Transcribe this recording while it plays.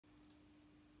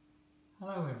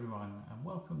Hello everyone and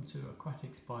welcome to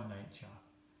Aquatics by Nature.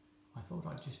 I thought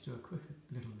I'd just do a quick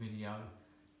little video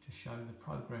to show the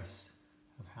progress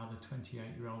of how the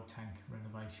 28-year-old tank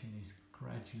renovation is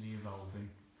gradually evolving.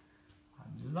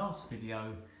 The last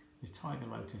video, the tiger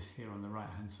lotus here on the right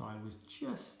hand side was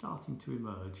just starting to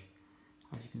emerge.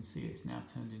 As you can see, it's now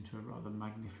turned into a rather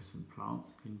magnificent plant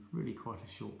in really quite a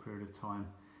short period of time,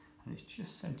 and it's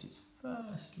just sent its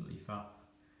first leaf up,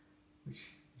 which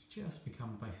has just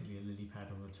become basically a lily pad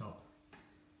on the top.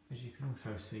 As you can also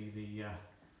see, the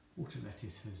water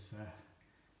lettuce has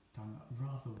done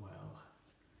rather well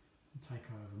and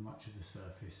taken over much of the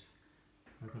surface.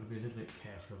 I've got to be a little bit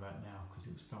careful about now because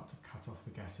it will start to cut off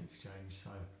the gas exchange, so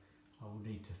I will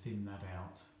need to thin that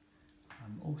out.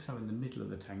 Also in the middle of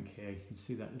the tank here, you can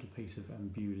see that little piece of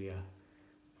ambulia,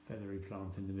 feathery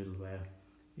plant in the middle there.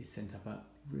 It's sent up a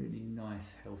really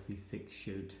nice, healthy, thick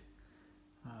shoot.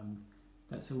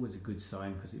 That's always a good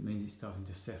sign because it means it's starting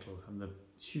to settle, and the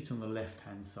shoot on the left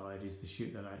hand side is the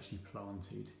shoot that I actually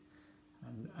planted.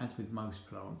 And as with most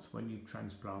plants, when you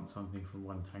transplant something from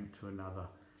one tank to another,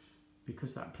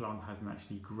 because that plant hasn't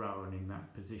actually grown in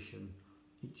that position,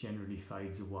 it generally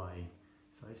fades away.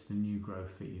 So it's the new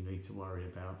growth that you need to worry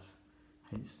about.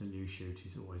 Hence the new shoot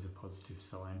is always a positive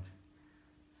sign.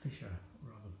 Fish are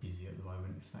rather busy at the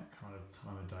moment. It's that kind of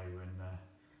time of day when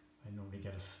they normally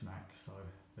get a snack, so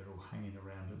they're all hanging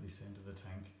around at this end of the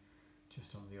tank,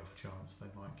 just on the off chance they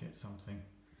might get something.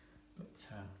 But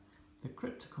the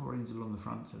cryptocorynes along the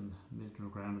front and middle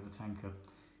ground of the tank are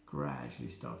gradually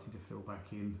starting to fill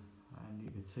back in, and you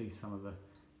can see some of the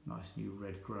nice new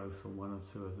red growth on one or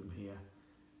two of them here.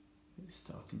 It's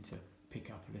starting to pick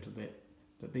up a little bit,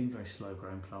 but being very slow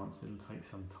growing plants, it'll take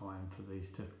some time for these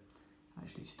to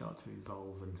actually start to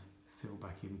evolve and fill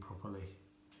back in properly.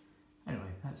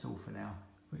 Anyway, that's all for now.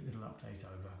 Quick little update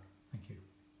over. Thank you.